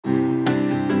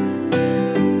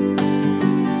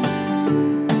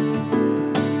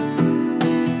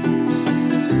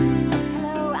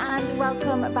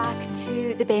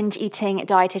Binge Eating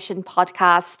Dietitian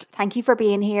podcast. Thank you for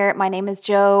being here. My name is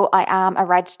Jo. I am a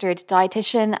registered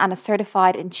dietitian and a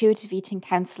certified intuitive eating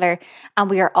counsellor, and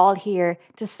we are all here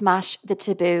to smash the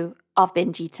taboo of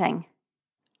binge eating.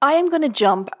 I am going to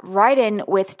jump right in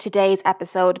with today's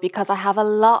episode because I have a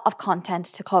lot of content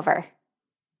to cover.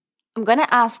 I'm going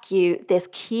to ask you this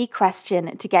key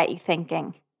question to get you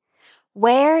thinking.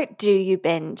 Where do you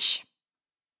binge?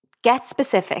 Get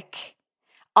specific.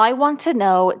 I want to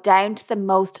know down to the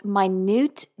most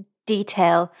minute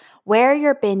detail where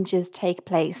your binges take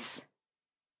place.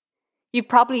 You've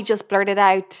probably just blurted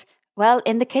out, well,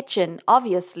 in the kitchen,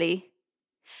 obviously.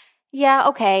 Yeah,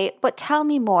 okay, but tell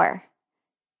me more.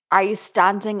 Are you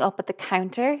standing up at the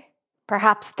counter?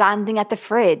 Perhaps standing at the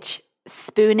fridge,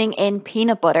 spooning in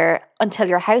peanut butter until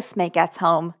your housemate gets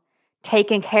home,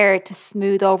 taking care to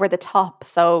smooth over the top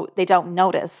so they don't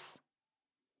notice?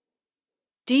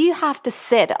 Do you have to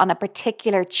sit on a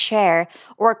particular chair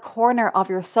or a corner of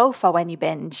your sofa when you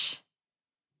binge?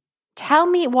 Tell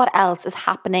me what else is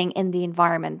happening in the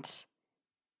environment.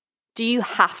 Do you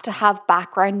have to have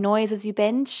background noise as you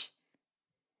binge?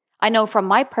 I know from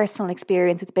my personal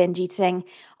experience with binge eating,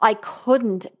 I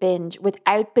couldn't binge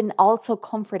without being also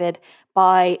comforted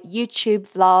by YouTube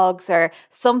vlogs or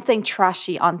something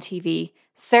trashy on TV.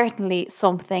 Certainly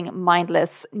something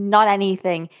mindless, not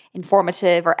anything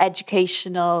informative or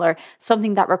educational or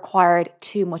something that required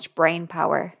too much brain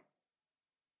power.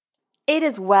 It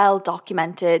is well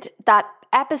documented that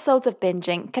episodes of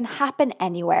binging can happen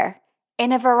anywhere,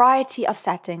 in a variety of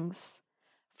settings.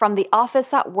 From the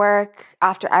office at work,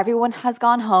 after everyone has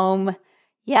gone home.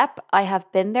 Yep, I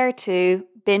have been there too,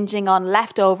 binging on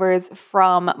leftovers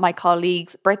from my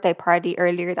colleague's birthday party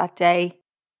earlier that day.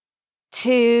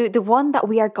 To the one that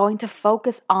we are going to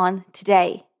focus on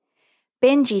today,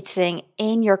 binge eating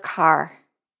in your car.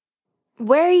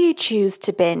 Where you choose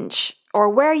to binge, or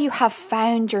where you have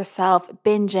found yourself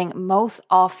binging most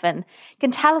often,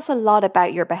 can tell us a lot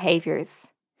about your behaviours.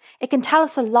 It can tell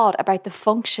us a lot about the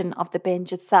function of the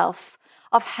binge itself,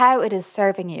 of how it is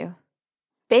serving you.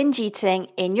 Binge eating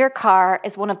in your car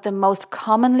is one of the most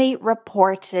commonly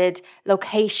reported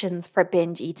locations for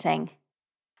binge eating.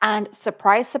 And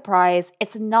surprise, surprise,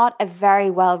 it's not a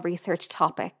very well-researched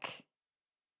topic.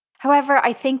 However,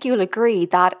 I think you'll agree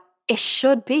that it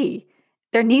should be.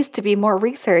 There needs to be more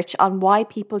research on why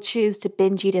people choose to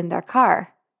binge eat in their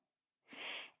car.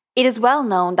 It is well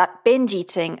known that binge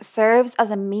eating serves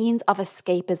as a means of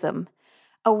escapism,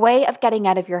 a way of getting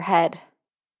out of your head,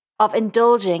 of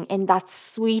indulging in that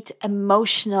sweet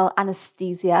emotional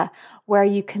anesthesia where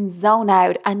you can zone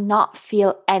out and not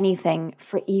feel anything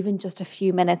for even just a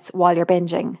few minutes while you're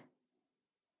binging.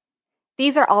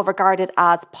 These are all regarded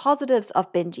as positives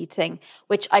of binge eating,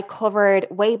 which I covered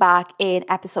way back in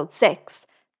episode 6,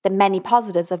 the many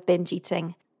positives of binge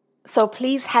eating. So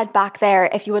please head back there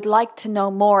if you would like to know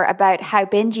more about how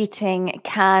binge eating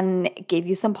can give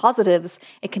you some positives.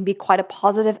 It can be quite a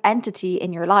positive entity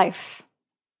in your life.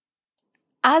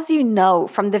 As you know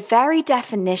from the very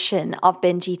definition of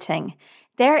binge eating,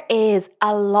 there is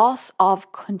a loss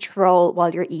of control while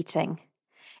you're eating.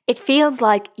 It feels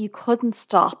like you couldn't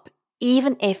stop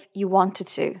even if you wanted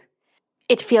to.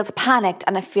 It feels panicked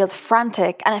and it feels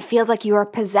frantic and it feels like you are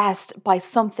possessed by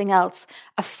something else,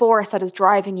 a force that is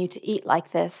driving you to eat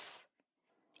like this.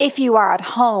 If you are at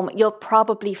home, you'll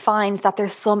probably find that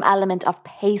there's some element of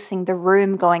pacing the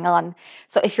room going on.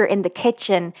 So if you're in the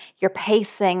kitchen, you're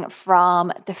pacing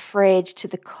from the fridge to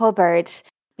the cupboard.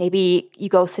 Maybe you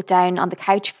go sit down on the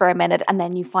couch for a minute and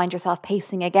then you find yourself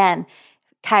pacing again.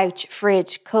 Couch,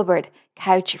 fridge, cupboard,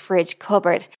 couch, fridge,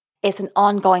 cupboard. It's an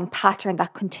ongoing pattern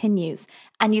that continues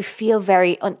and you feel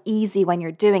very uneasy when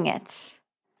you're doing it.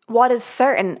 What is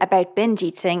certain about binge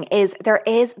eating is there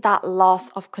is that loss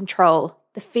of control.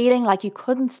 The feeling like you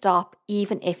couldn't stop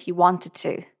even if you wanted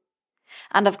to.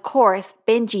 And of course,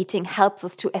 binge eating helps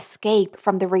us to escape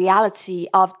from the reality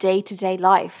of day-to-day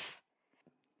life.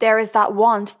 There is that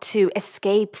want to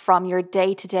escape from your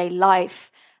day-to-day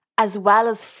life, as well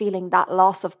as feeling that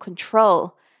loss of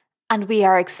control. And we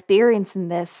are experiencing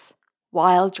this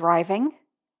while driving,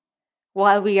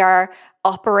 while we are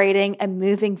operating a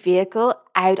moving vehicle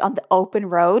out on the open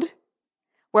road,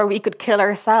 where we could kill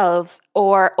ourselves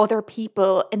or other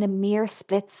people in a mere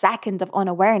split second of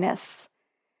unawareness.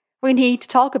 We need to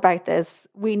talk about this.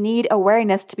 We need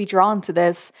awareness to be drawn to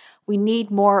this. We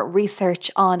need more research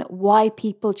on why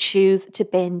people choose to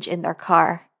binge in their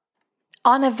car.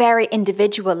 On a very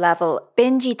individual level,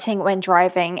 binge eating when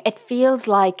driving, it feels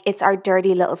like it's our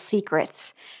dirty little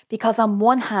secret. Because on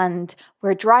one hand,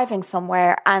 we're driving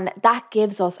somewhere and that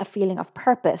gives us a feeling of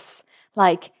purpose.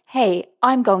 Like, hey,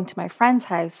 I'm going to my friend's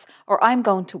house or I'm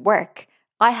going to work.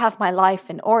 I have my life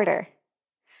in order.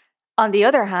 On the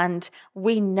other hand,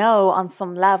 we know on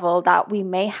some level that we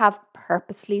may have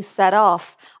purposely set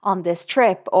off on this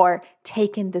trip or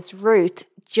taken this route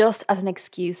just as an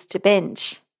excuse to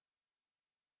binge.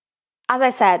 As I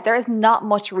said, there is not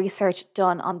much research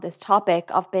done on this topic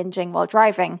of binging while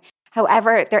driving.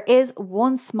 However, there is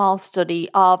one small study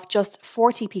of just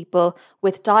 40 people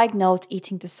with diagnosed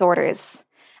eating disorders,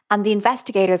 and the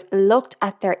investigators looked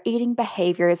at their eating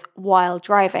behaviours while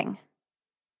driving.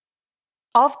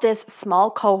 Of this small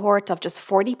cohort of just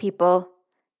 40 people,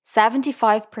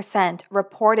 75%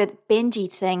 reported binge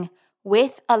eating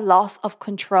with a loss of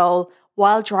control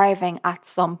while driving at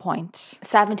some point.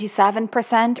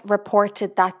 77%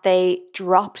 reported that they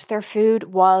dropped their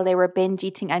food while they were binge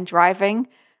eating and driving.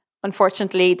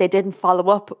 Unfortunately, they didn't follow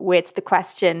up with the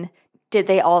question, did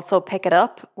they also pick it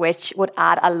up, which would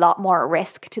add a lot more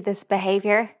risk to this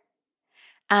behaviour.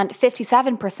 And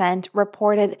 57%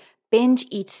 reported binge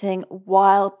eating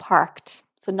while parked,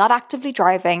 so not actively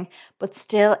driving, but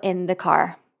still in the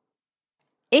car.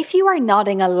 If you are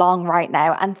nodding along right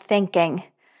now and thinking,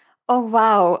 oh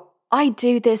wow, I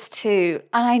do this too,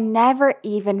 and I never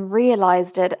even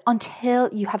realised it until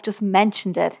you have just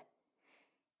mentioned it.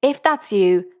 If that's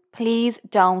you, please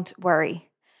don't worry.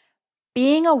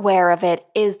 Being aware of it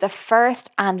is the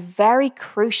first and very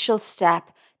crucial step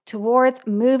towards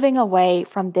moving away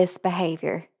from this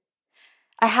behaviour.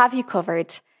 I have you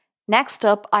covered. Next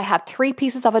up, I have 3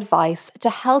 pieces of advice to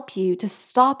help you to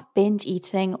stop binge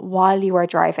eating while you are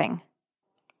driving.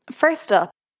 First up,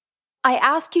 I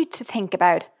ask you to think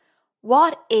about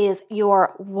what is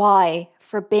your why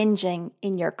for binging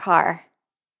in your car?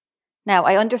 Now,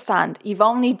 I understand you've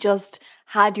only just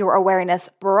had your awareness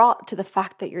brought to the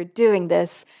fact that you're doing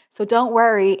this, so don't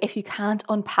worry if you can't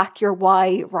unpack your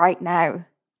why right now.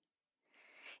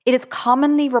 It is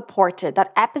commonly reported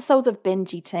that episodes of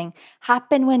binge eating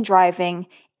happen when driving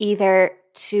either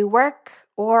to work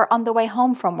or on the way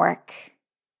home from work.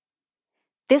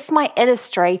 This might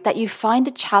illustrate that you find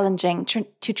it challenging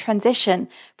to transition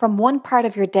from one part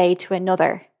of your day to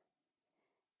another.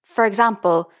 For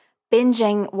example,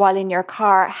 binging while in your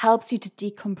car helps you to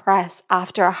decompress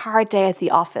after a hard day at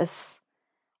the office,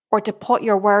 or to put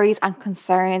your worries and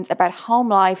concerns about home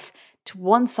life to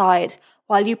one side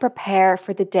while you prepare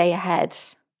for the day ahead.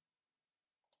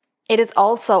 It is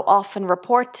also often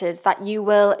reported that you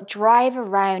will drive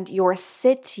around your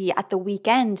city at the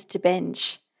weekend to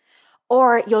binge,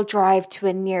 or you'll drive to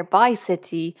a nearby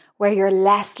city where you're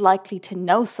less likely to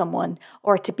know someone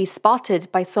or to be spotted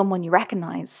by someone you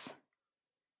recognise.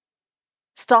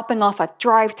 Stopping off at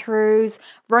drive-thrus,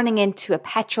 running into a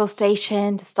petrol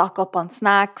station to stock up on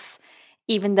snacks,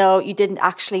 even though you didn't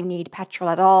actually need petrol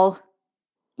at all.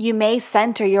 You may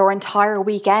centre your entire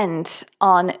weekend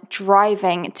on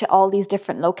driving to all these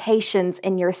different locations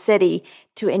in your city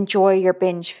to enjoy your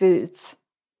binge foods.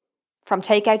 From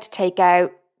takeout to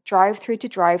takeout, drive-through to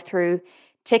drive-through,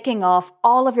 ticking off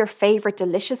all of your favourite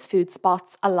delicious food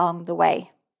spots along the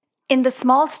way. In the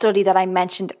small study that I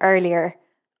mentioned earlier,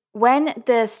 when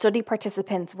the study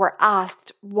participants were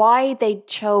asked why they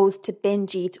chose to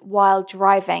binge eat while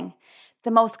driving,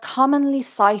 the most commonly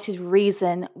cited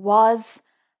reason was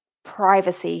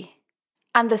privacy.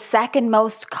 And the second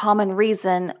most common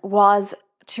reason was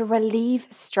to relieve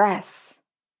stress.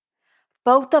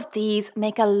 Both of these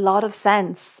make a lot of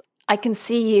sense. I can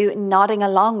see you nodding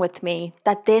along with me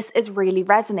that this is really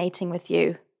resonating with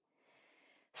you.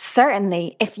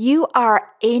 Certainly, if you are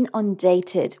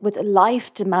inundated with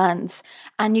life demands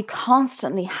and you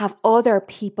constantly have other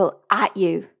people at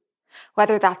you,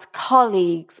 whether that's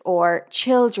colleagues or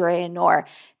children or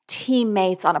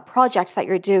teammates on a project that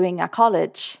you're doing at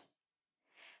college,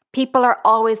 people are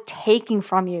always taking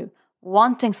from you,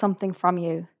 wanting something from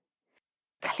you.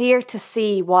 Clear to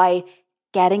see why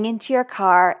getting into your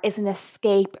car is an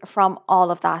escape from all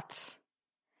of that.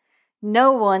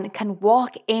 No one can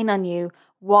walk in on you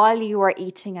while you are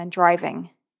eating and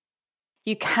driving.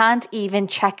 You can't even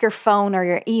check your phone or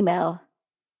your email.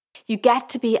 You get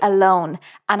to be alone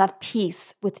and at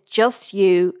peace with just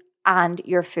you and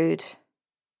your food.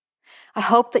 I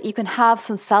hope that you can have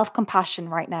some self-compassion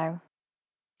right now.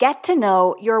 Get to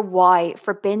know your why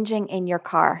for binging in your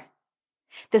car.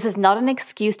 This is not an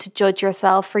excuse to judge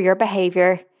yourself for your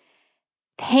behaviour.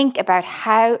 Think about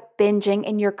how binging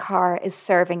in your car is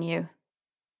serving you.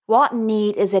 What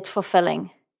need is it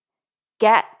fulfilling?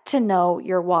 Get to know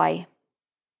your why.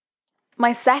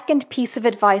 My second piece of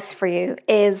advice for you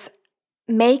is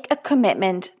make a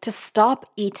commitment to stop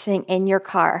eating in your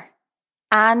car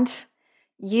and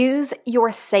use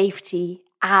your safety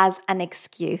as an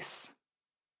excuse.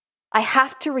 I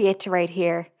have to reiterate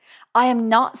here, I am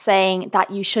not saying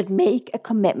that you should make a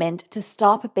commitment to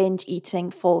stop binge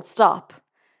eating full stop.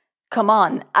 Come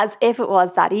on, as if it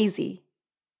was that easy.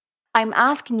 I'm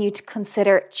asking you to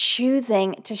consider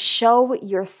choosing to show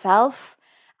yourself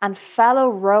and fellow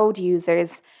road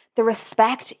users the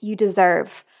respect you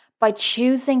deserve by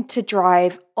choosing to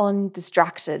drive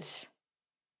undistracted.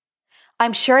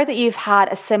 I'm sure that you've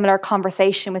had a similar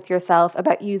conversation with yourself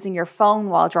about using your phone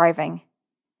while driving.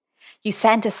 You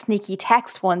sent a sneaky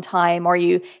text one time, or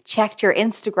you checked your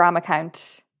Instagram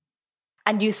account,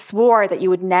 and you swore that you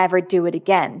would never do it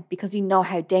again because you know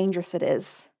how dangerous it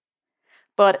is.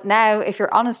 But now, if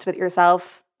you're honest with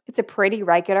yourself, it's a pretty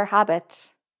regular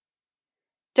habit.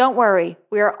 Don't worry,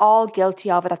 we are all guilty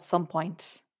of it at some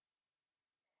point.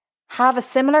 Have a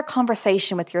similar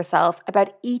conversation with yourself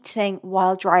about eating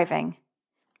while driving.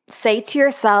 Say to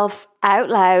yourself out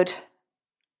loud,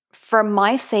 for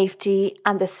my safety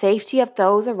and the safety of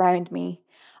those around me,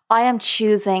 I am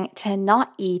choosing to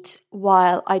not eat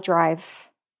while I drive.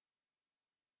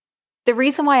 The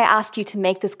reason why I ask you to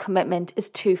make this commitment is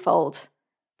twofold.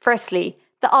 Firstly,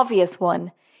 the obvious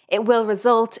one, it will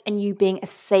result in you being a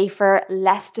safer,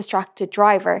 less distracted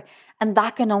driver, and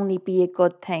that can only be a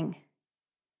good thing.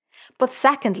 But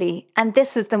secondly, and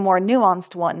this is the more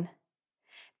nuanced one,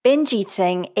 binge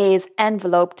eating is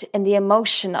enveloped in the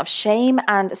emotion of shame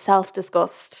and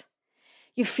self-disgust.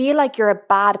 You feel like you're a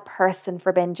bad person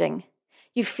for binging.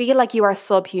 You feel like you are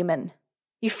subhuman.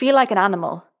 You feel like an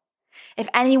animal. If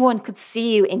anyone could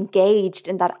see you engaged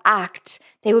in that act,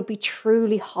 they would be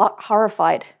truly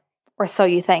horrified, or so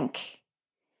you think.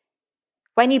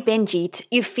 When you binge eat,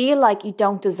 you feel like you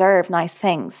don't deserve nice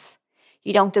things.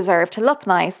 You don't deserve to look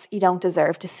nice. You don't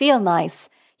deserve to feel nice.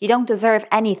 You don't deserve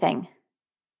anything.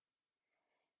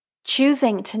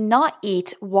 Choosing to not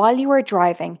eat while you are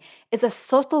driving is a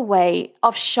subtle way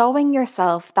of showing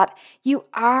yourself that you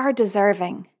are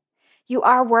deserving. You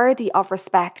are worthy of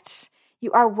respect.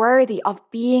 You are worthy of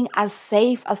being as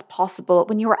safe as possible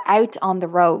when you are out on the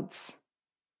roads.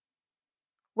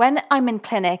 When I'm in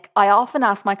clinic, I often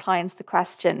ask my clients the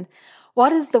question,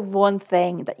 what is the one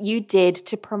thing that you did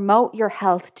to promote your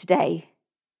health today?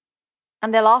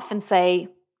 And they'll often say,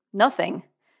 nothing.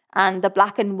 And the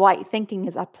black and white thinking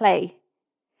is at play.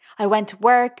 I went to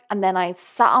work and then I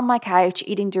sat on my couch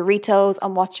eating Doritos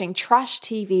and watching trash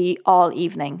TV all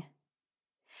evening.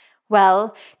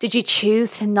 Well, did you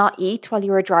choose to not eat while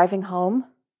you were driving home?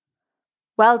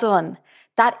 Well done.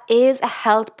 That is a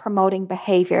health promoting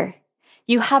behaviour.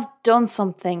 You have done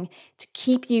something to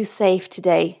keep you safe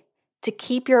today, to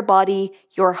keep your body,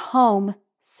 your home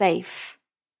safe.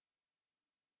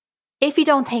 If you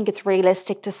don't think it's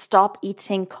realistic to stop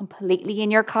eating completely in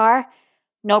your car,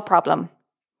 no problem.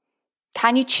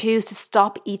 Can you choose to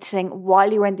stop eating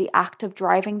while you're in the act of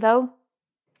driving though?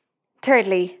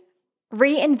 Thirdly,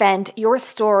 reinvent your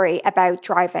story about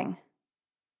driving.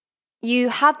 You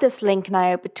have this link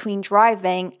now between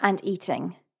driving and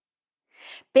eating.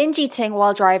 Binge eating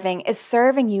while driving is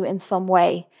serving you in some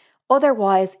way,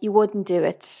 otherwise you wouldn't do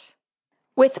it.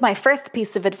 With my first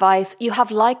piece of advice, you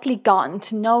have likely gotten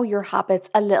to know your habits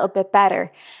a little bit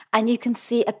better, and you can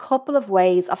see a couple of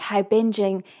ways of how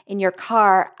binging in your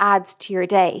car adds to your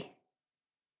day.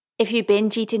 If you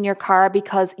binge eat in your car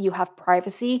because you have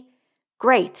privacy,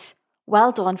 great,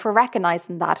 well done for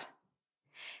recognizing that.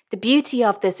 The beauty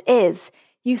of this is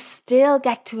you still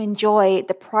get to enjoy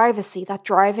the privacy that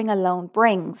driving alone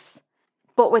brings,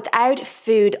 but without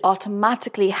food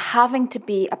automatically having to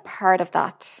be a part of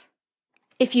that.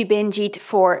 If you binge eat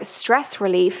for stress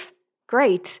relief,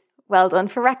 great, well done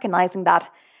for recognizing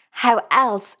that. How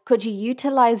else could you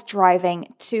utilize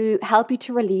driving to help you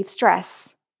to relieve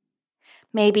stress?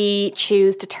 Maybe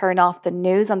choose to turn off the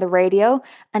news on the radio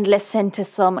and listen to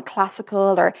some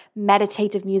classical or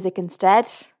meditative music instead.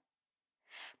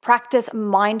 Practice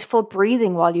mindful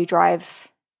breathing while you drive.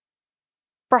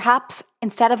 Perhaps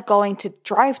instead of going to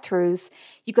drive-thrus,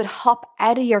 you could hop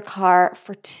out of your car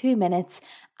for 2 minutes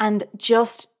and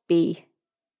just be.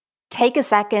 Take a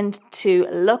second to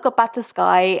look up at the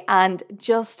sky and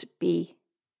just be.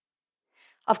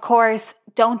 Of course,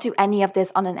 don't do any of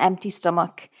this on an empty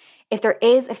stomach. If there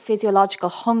is a physiological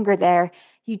hunger there,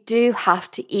 you do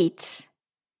have to eat.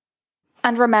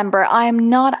 And remember, I am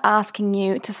not asking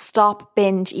you to stop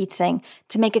binge eating,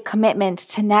 to make a commitment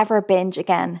to never binge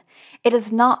again. It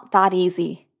is not that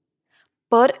easy.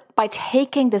 But by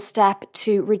taking the step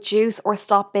to reduce or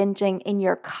stop binging in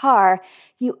your car,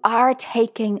 you are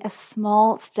taking a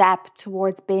small step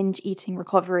towards binge eating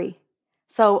recovery.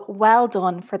 So well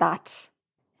done for that.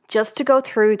 Just to go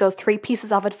through those 3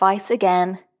 pieces of advice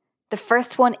again, The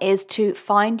first one is to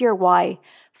find your why.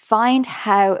 Find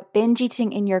how binge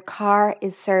eating in your car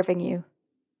is serving you.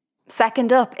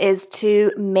 Second up is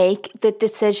to make the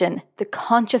decision, the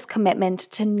conscious commitment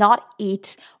to not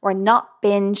eat or not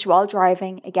binge while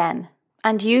driving again.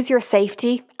 And use your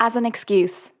safety as an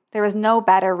excuse. There is no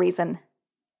better reason.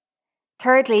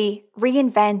 Thirdly,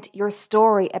 reinvent your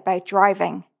story about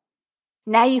driving.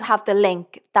 Now you have the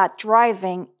link that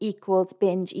driving equals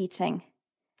binge eating.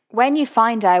 When you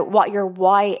find out what your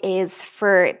why is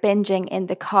for binging in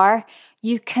the car,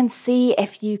 you can see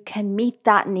if you can meet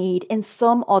that need in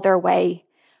some other way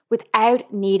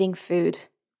without needing food,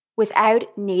 without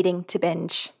needing to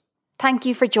binge. Thank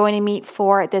you for joining me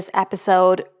for this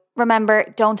episode. Remember,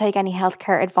 don't take any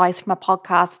healthcare advice from a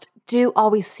podcast. Do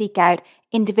always seek out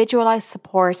individualized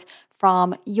support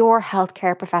from your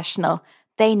healthcare professional.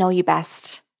 They know you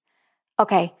best.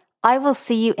 Okay, I will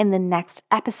see you in the next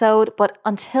episode, but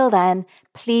until then,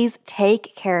 please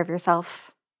take care of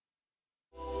yourself.